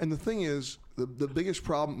 And the thing is, the biggest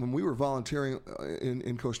problem when we were volunteering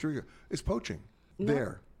in Costa Rica is poaching.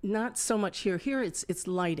 Not so much here. Here it's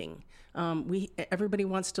lighting. Everybody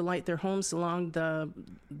wants to light their homes along the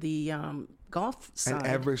Gulf side. And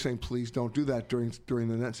everybody's saying, please don't do that during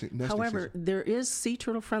the nesting However, season. there is sea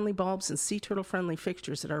turtle friendly bulbs and sea turtle friendly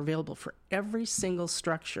fixtures that are available for every single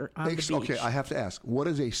structure on the beach. Okay, I have to ask, what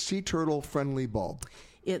is a sea turtle friendly bulb?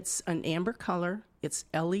 It's an amber color. It's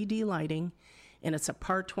LED lighting, and it's a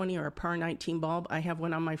par 20 or a par 19 bulb. I have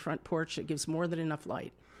one on my front porch that gives more than enough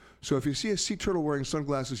light. So if you see a sea turtle wearing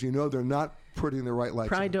sunglasses, you know they're not putting the right lights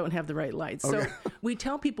Probably on. don't have the right lights. Okay. So we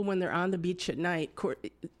tell people when they're on the beach at night,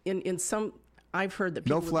 in some, I've heard that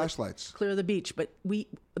people no flashlights. Clear the beach, but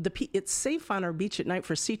it's safe on our beach at night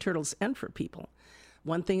for sea turtles and for people.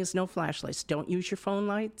 One thing is no flashlights. Don't use your phone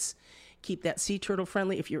lights. Keep that sea turtle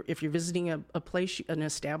friendly. If you're visiting a place, an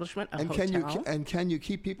establishment, a hotel. Can you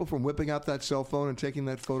keep people from whipping out that cell phone and taking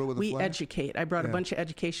that photo with a flash? We educate. I brought a bunch of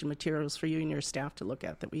education materials for you and your staff to look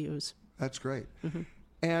at that we use. That's great. Mm-hmm.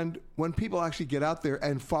 And when people actually get out there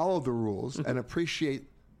and follow the rules and appreciate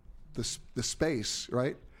the space,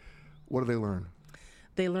 right? What do they learn?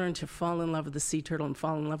 They learn to fall in love with the sea turtle and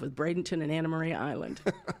fall in love with Bradenton and Anna Maria Island.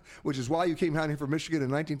 Which is why you came down here from Michigan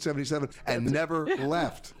in 1977 and never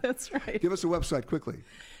left. That's right. Give us a website quickly.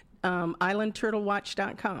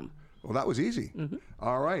 IslandTurtleWatch.com. Well, that was easy. Mm-hmm.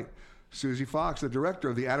 All right. Susie Fox, the director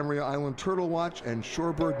of the Anna Maria Island Turtle Watch and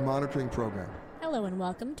Shorebird Monitoring Program. Hello and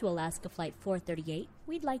welcome to Alaska Flight 438.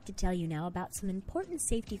 We'd like to tell you now about some important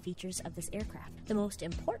safety features of this aircraft. The most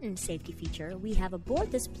important safety feature we have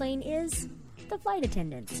aboard this plane is the flight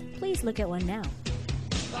attendants. Please look at one now.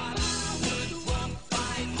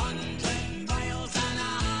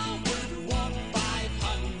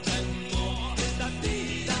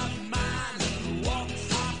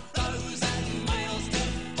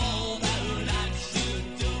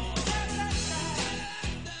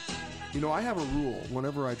 You know, I have a rule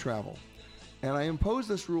whenever I travel, and I imposed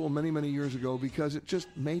this rule many, many years ago because it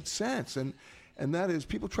just made sense, and that is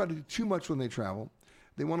people try to do too much when they travel.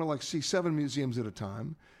 They want to see 7 museums at a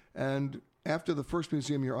time, and after the first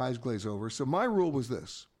museum, your eyes glaze over. So my rule was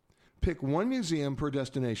this: pick 1 museum per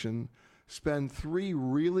destination, spend 3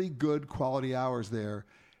 really good quality hours there,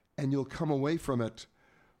 and you'll come away from it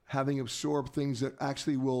having absorbed things that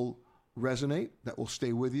actually will resonate, that will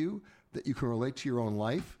stay with you, that you can relate to your own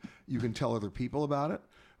life. You can tell other people about it.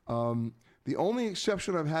 The only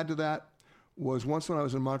exception I've had to that was once when I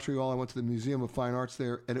was in Montreal, I went to the Museum of Fine Arts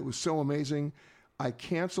there, and it was so amazing. I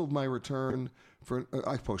canceled my return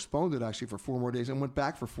I postponed it actually for 4 more days and went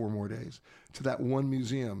back for 4 more days to that one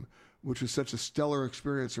museum, which was such a stellar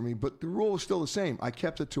experience for me. But the rule was still the same. I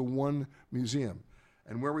kept it to 1 museum.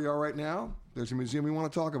 And where we are right now, there's a museum we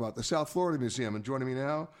want to talk about, the South Florida Museum. And joining me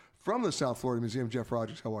now from the South Florida Museum, Jeff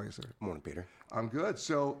Rogers. How are you, sir? Morning, Peter. I'm good.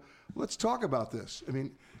 So let's talk about this. I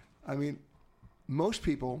mean, most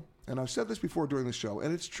people, and I've said this before during the show,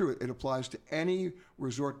 and it's true, it applies to any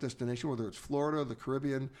resort destination, whether it's Florida, the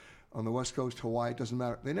Caribbean, on the West Coast, Hawaii, it doesn't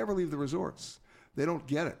matter. They never leave the resorts. They don't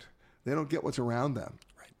get it. They don't get what's around them,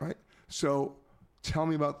 right? So tell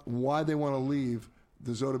me about why they want to leave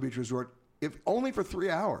the Zoto Beach Resort, if only for 3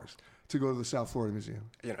 hours, to go to the South Florida Museum.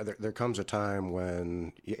 You know, there comes a time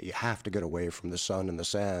when you have to get away from the sun and the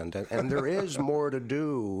sand, and there is more to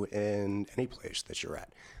do in any place that you're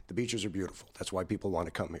at. The beaches are beautiful. That's why people want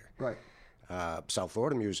to come here. Right. South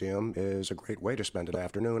Florida Museum is a great way to spend an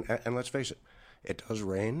afternoon, and let's face it, it does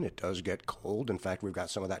rain, it does get cold. In fact, we've got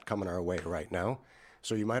some of that coming our way right now.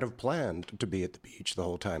 So you might have planned to be at the beach the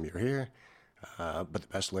whole time you're here, but the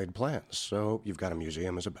best laid plans. So you've got a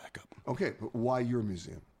museum as a backup. Okay, but why your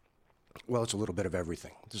museum? Well, it's a little bit of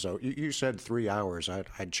everything. So you said 3 hours.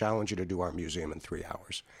 I'd challenge you to do our museum in 3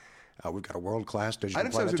 hours. We've got a world-class digital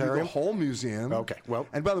planetarium. I didn't say I was going to do the whole museum. Okay, well.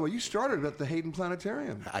 And by the way, you started at the Hayden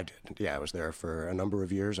Planetarium. I did. Yeah, I was there for a number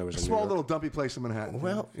of years. I was a in small New York. little dumpy place in Manhattan.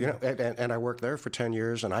 Well, you know, and I worked there for 10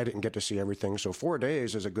 years, and I didn't get to see everything. So 4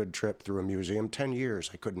 days is a good trip through a museum. 10 years,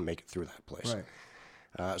 I couldn't make it through that place.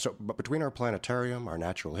 Right. But between our planetarium, our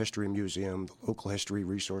natural history museum, the local history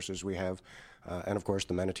resources we have, and of course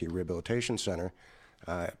the Manatee Rehabilitation Center,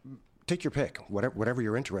 take your pick. Whatever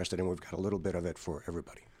you're interested in, we've got a little bit of it for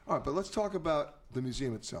everybody. All right, but let's talk about the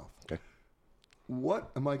museum itself. Okay.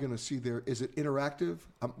 what am I going to see there? Is it interactive?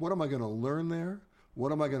 What am I going to learn there?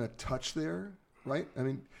 What am I going to touch there? Right? I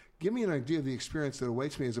mean, give me an idea of the experience that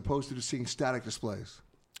awaits me as opposed to just seeing static displays.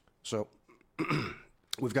 So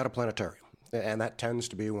we've got a planetarium, and that tends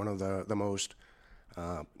to be one of the most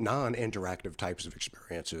non-interactive types of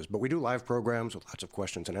experiences. But we do live programs with lots of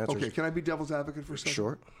questions and answers. Okay, can I be devil's advocate for a second?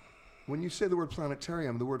 Sure. When you say the word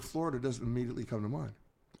planetarium, the word Florida doesn't immediately come to mind.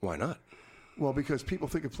 Why not? Well, because people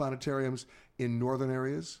think of planetariums in northern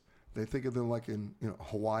areas. They think of them like in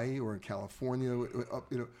Hawaii or in California,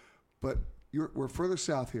 but we're further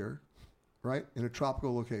south here, right, in a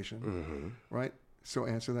tropical location, right? So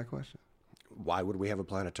answer that question. Why would we have a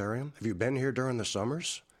planetarium? Have you been here during the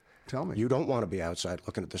summers? Tell me. You don't want to be outside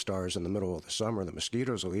looking at the stars in the middle of the summer. The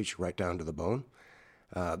mosquitoes will eat you right down to the bone.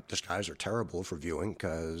 The skies are terrible for viewing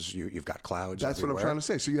because you've got clouds That's everywhere. what I'm trying to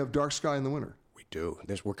say. So you have dark sky in the winter. We do.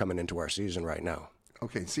 We're coming into our season right now.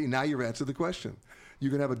 Okay, see, now you've answered the question. You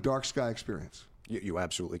can have a dark sky experience. You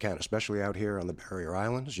absolutely can, especially out here on the Barrier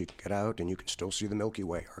Islands. You can get out and you can still see the Milky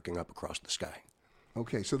Way arcing up across the sky.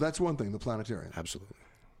 Okay, so that's one thing, the planetarium. Absolutely.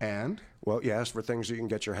 And? Well, you asked for things that you can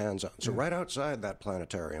get your hands on. So right outside that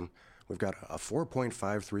planetarium, we've got a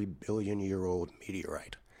 4.53 billion year old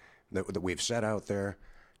meteorite that we've set out there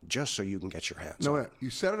just so you can get your hands on. No, you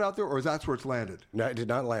set it out there, or that's where it's landed? No, it did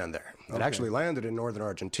not land there. It actually landed in northern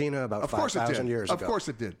Argentina about 5,000 years ago. Of course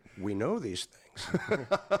it did. We know these things.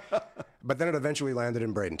 But then it eventually landed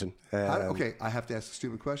in Bradenton. Okay, I have to ask a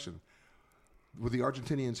stupid question. Were the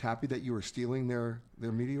Argentinians happy that you were stealing their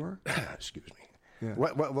meteor? Excuse me. Yeah.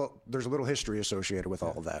 Well, there's a little history associated with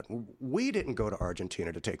all of that. We didn't go to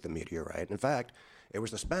Argentina to take the meteorite. In fact, it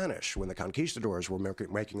was the Spanish, when the conquistadors were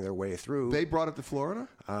making their way through. They brought it to Florida?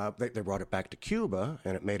 They brought it back to Cuba,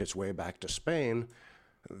 and it made its way back to Spain.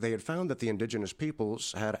 They had found that the indigenous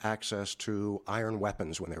peoples had access to iron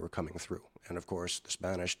weapons when they were coming through. And of course, the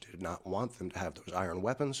Spanish did not want them to have those iron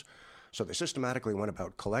weapons. So they systematically went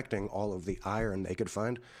about collecting all of the iron they could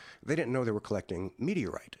find. They didn't know they were collecting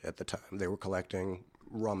meteorite at the time. They were collecting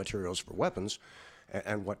raw materials for weapons.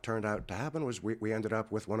 And what turned out to happen was we ended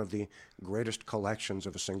up with one of the greatest collections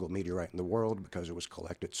of a single meteorite in the world because it was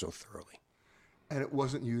collected so thoroughly. And it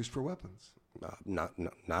wasn't used for weapons?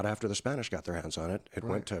 Not after the Spanish got their hands on it. It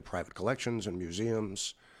went to private collections and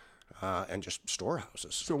museums and just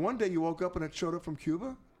storehouses. So one day you woke up and it showed up from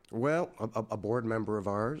Cuba? Well, a board member of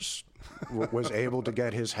ours was able to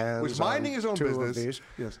get his hands was minding on his own two business. Of these.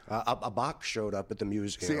 Yes. A box showed up at the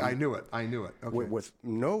museum. See, I knew it. Okay. With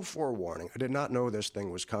no forewarning. I did not know this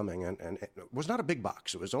thing was coming, and it was not a big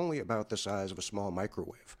box. It was only about the size of a small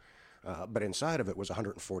microwave. But inside of it was a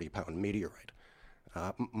 140-pound meteorite.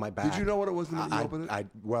 My back. Did you know what it was when you opened it?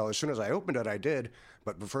 Well, as soon as I opened it, I did.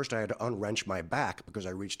 But first I had to unwrench my back because I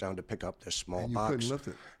reached down to pick up this small and you box. couldn't lift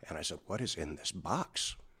it. And I said, what is in this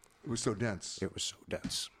box? It was so dense. It was so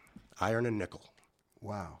dense. Iron and nickel.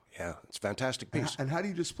 Wow. Yeah, it's a fantastic piece. And how do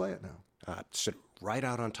you display it now? Sit right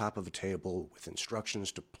out on top of a table with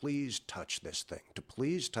instructions to please touch this thing, to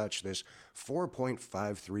please touch this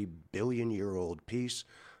 4.53 billion year old piece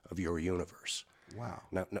of your universe. Wow.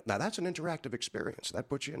 Now that's an interactive experience. That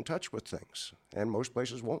puts you in touch with things. And most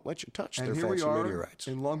places won't let you touch and their here fancy we are meteorites.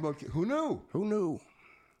 In Longboat. Who knew? Who knew?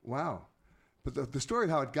 Wow. But the story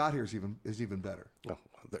of how it got here is even better. Oh,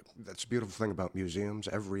 that's the beautiful thing about museums.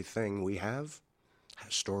 Everything we have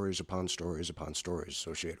has stories upon stories upon stories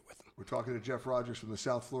associated with them. We're talking to Jeff Rogers from the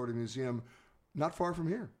South Florida Museum, not far from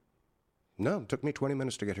here. No, it took me 20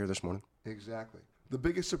 minutes to get here this morning. Exactly. The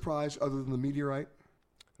biggest surprise, other than the meteorite?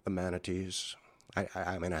 The manatees.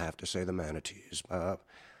 I mean, I have to say the manatees.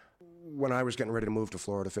 When I was getting ready to move to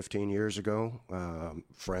Florida 15 years ago,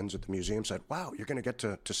 friends at the museum said, wow, you're going to get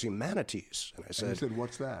to see manatees. And I said, and you said,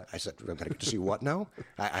 what's that? I said, I'm going to get to see what now?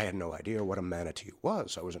 I had no idea what a manatee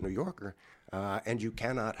was. I was a New Yorker. And you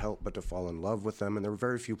cannot help but to fall in love with them. And there are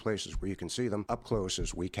very few places where you can see them up close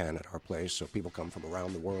as we can at our place. So people come from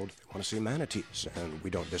around the world. They want to see manatees, and we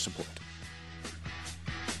don't disappoint.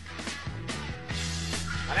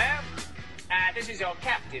 Hello? This is your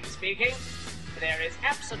captain speaking. There is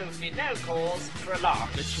absolutely no cause for alarm.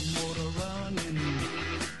 Get your motor running.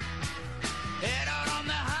 Head out on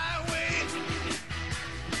the highway.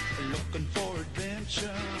 Looking for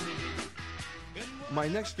adventure. My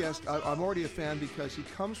next guest, I'm already a fan because he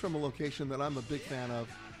comes from a location that I'm a big fan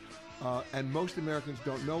of. And most Americans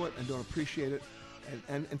don't know it and don't appreciate it.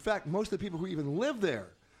 And in fact, most of the people who even live there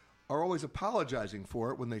are always apologizing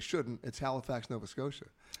for it when they shouldn't. It's Halifax, Nova Scotia.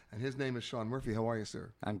 And his name is Sean Murphy. How are you,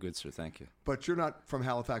 sir? I'm good, sir. Thank you. But you're not from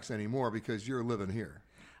Halifax anymore because you're living here.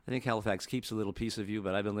 I think Halifax keeps a little piece of you,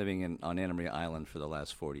 but I've been living on Anna Maria Island for the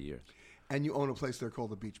last 40 years. And you own a place there called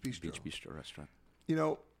the Beach Bistro. Beach Bistro restaurant. You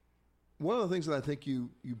know, one of the things that I think you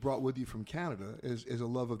brought with you from Canada is a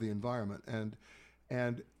love of the environment. And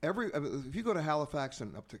if you go to Halifax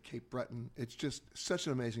and up to Cape Breton, it's just such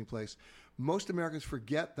an amazing place. Most Americans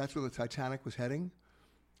forget that's where the Titanic was heading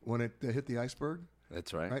when it hit the iceberg.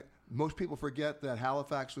 That's right. Most people forget that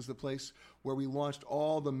Halifax was the place where we launched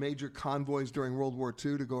all the major convoys during World War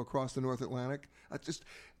II to go across the North Atlantic. Just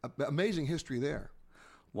amazing history there.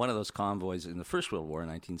 One of those convoys in the First World War in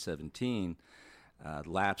 1917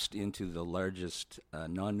 lapsed into the largest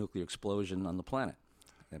non-nuclear explosion on the planet.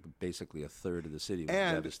 Basically, a third of the city was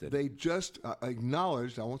devastated. And they just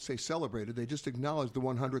acknowledged, I won't say celebrated, they just acknowledged the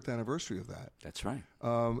 100th anniversary of that. That's right.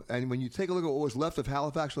 And when you take a look at what was left of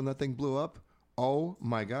Halifax when that thing blew up, oh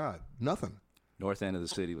my God, nothing. North end of the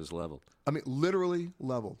city was leveled. I mean, literally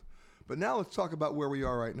leveled. But now let's talk about where we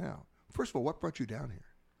are right now. First of all, what brought you down here?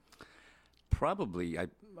 Probably,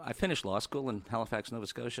 I finished law school in Halifax, Nova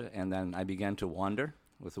Scotia, and then I began to wander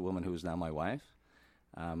with a woman who is now my wife.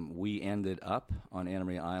 We ended up on Anna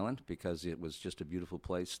Maria Island because it was just a beautiful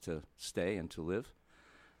place to stay and to live.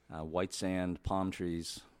 White sand, palm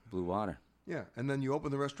trees, blue water. Yeah, and then you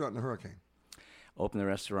opened the restaurant in a hurricane. Opened the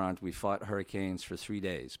restaurant. We fought hurricanes for 3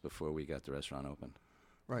 days before we got the restaurant open.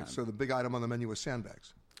 Right, so the big item on the menu was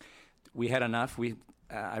sandbags. We had enough.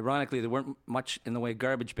 Ironically, there weren't much in the way of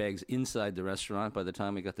garbage bags inside the restaurant by the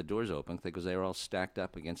time we got the doors open because they were all stacked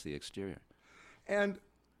up against the exterior. And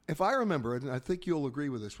if I remember, and I think you'll agree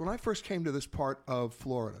with this, when I first came to this part of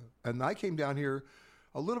Florida, and I came down here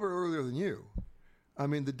a little bit earlier than you, I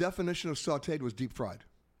mean, the definition of sautéed was deep fried.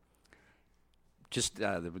 Just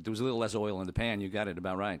there was a little less oil in the pan. You got it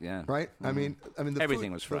about right, yeah. Right? Mm-hmm. I mean,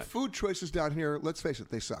 everything was fried. The food choices down here, let's face it,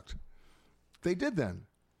 they sucked. They did then.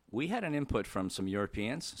 We had an input from some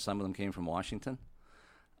Europeans. Some of them came from Washington.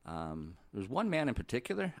 There was one man in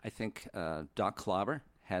particular, I think Doc Clobber,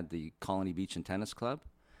 had the Colony Beach and Tennis Club.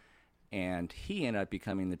 And he ended up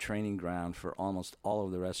becoming the training ground for almost all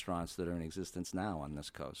of the restaurants that are in existence now on this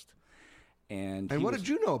coast. And what did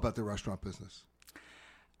you know about the restaurant business?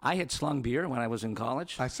 I had slung beer when I was in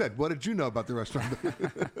college. I said, what did you know about the restaurant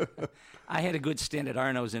business? I had a good stint at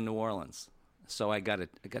Arno's in New Orleans. So I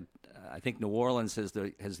think New Orleans has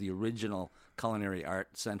the original culinary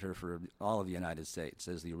art center for all of the United States,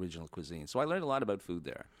 as the original cuisine. So I learned a lot about food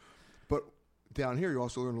there. But down here, you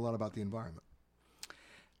also learned a lot about the environment.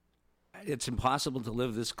 It's impossible to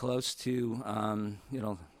live this close to,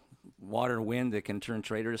 water and wind that can turn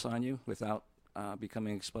traitors on you without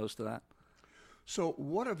becoming exposed to that. So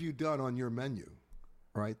what have you done on your menu,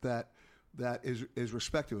 right, that is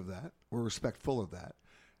respective of that, or respectful of that?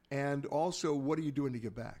 And also, what are you doing to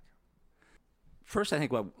give back? First, I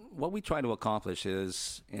think what we try to accomplish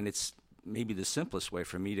is, and it's maybe the simplest way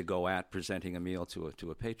for me to go at presenting a meal to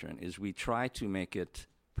a patron, is we try to make it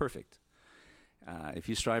perfect. If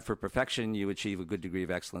you strive for perfection, you achieve a good degree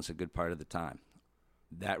of excellence a good part of the time.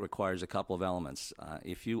 That requires a couple of elements.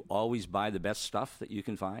 If you always buy the best stuff that you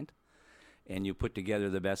can find, and you put together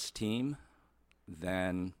the best team,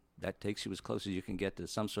 then that takes you as close as you can get to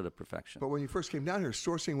some sort of perfection. But when you first came down here,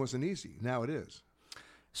 sourcing wasn't easy. Now it is.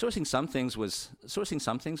 Sourcing some things was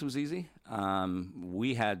easy.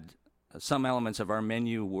 We had some elements of our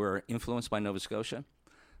menu were influenced by Nova Scotia.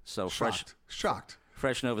 So Shocked.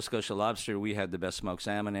 Fresh Nova Scotia lobster. We had the best smoked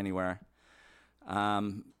salmon anywhere.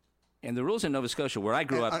 And the rules in Nova Scotia, where I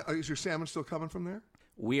grew up. Is your salmon still coming from there?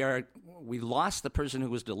 We lost the person who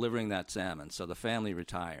was delivering that salmon, so the family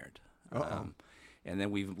retired. And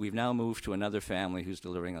then we've now moved to another family who's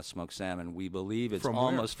delivering us smoked salmon. We believe it's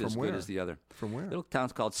almost as good as the other. From where? A little town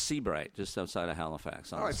called Seabright, just outside of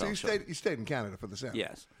Halifax. All right, so you stayed in Canada for the salmon?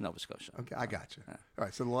 Yes, Nova Scotia. Okay, I got you. All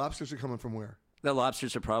right, so the lobsters are coming from where? The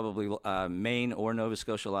lobsters are probably Maine or Nova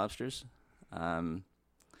Scotia lobsters.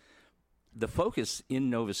 The focus in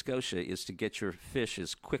Nova Scotia is to get your fish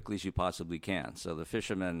as quickly as you possibly can. So the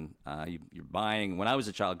fishermen, you're buying, when I was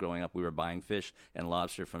a child growing up, we were buying fish and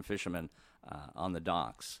lobster from fishermen on the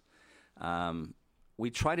docks. We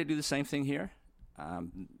try to do the same thing here.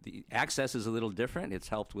 The access is a little different. It's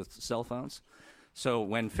helped with cell phones. So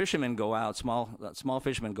when fishermen go out, small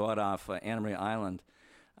fishermen go out off Anna Maria Island,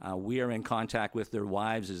 we are in contact with their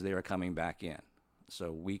wives as they are coming back in.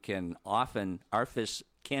 So we can our fish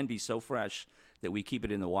can be so fresh that we keep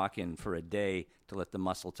it in the walk-in for a day to let the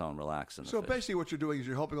muscle tone relax in the fish. Basically what you're doing is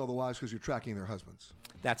you're helping all the wives because you're tracking their husbands.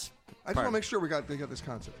 I just want to make sure they got this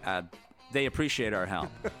concept. They appreciate our help.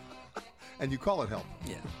 And you call it help.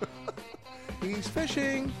 Yeah. He's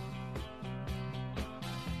fishing.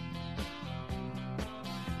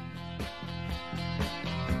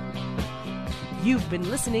 You've been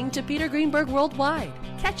listening to Peter Greenberg Worldwide.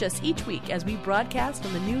 Catch us each week as we broadcast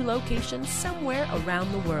from a new location somewhere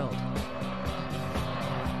around the world.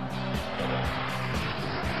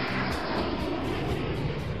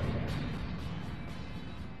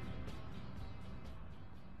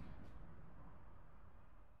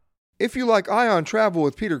 If you like Ion Travel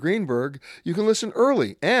with Peter Greenberg, you can listen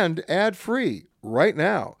early and ad-free right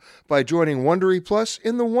now by joining Wondery Plus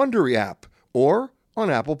in the Wondery app or on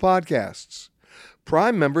Apple Podcasts.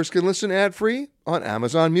 Prime members can listen ad-free on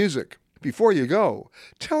Amazon Music. Before you go,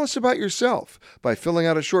 tell us about yourself by filling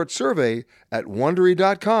out a short survey at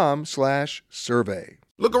Wondery.com/survey.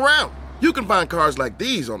 Look around. You can find cars like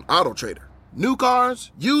these on AutoTrader. New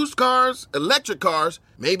cars, used cars, electric cars,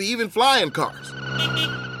 maybe even flying cars.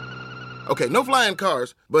 Okay, no flying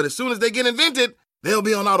cars, but as soon as they get invented, they'll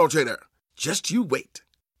be on AutoTrader. Just you wait.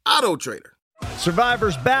 AutoTrader.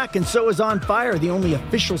 Survivor's back, and so is On Fire, the only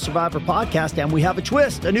official Survivor podcast, and we have a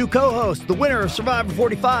twist, a new co-host, the winner of Survivor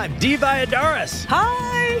 45, Dee Valladares.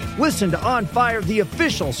 Hi! Listen to On Fire, the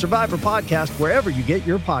official Survivor podcast, wherever you get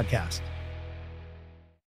your podcast.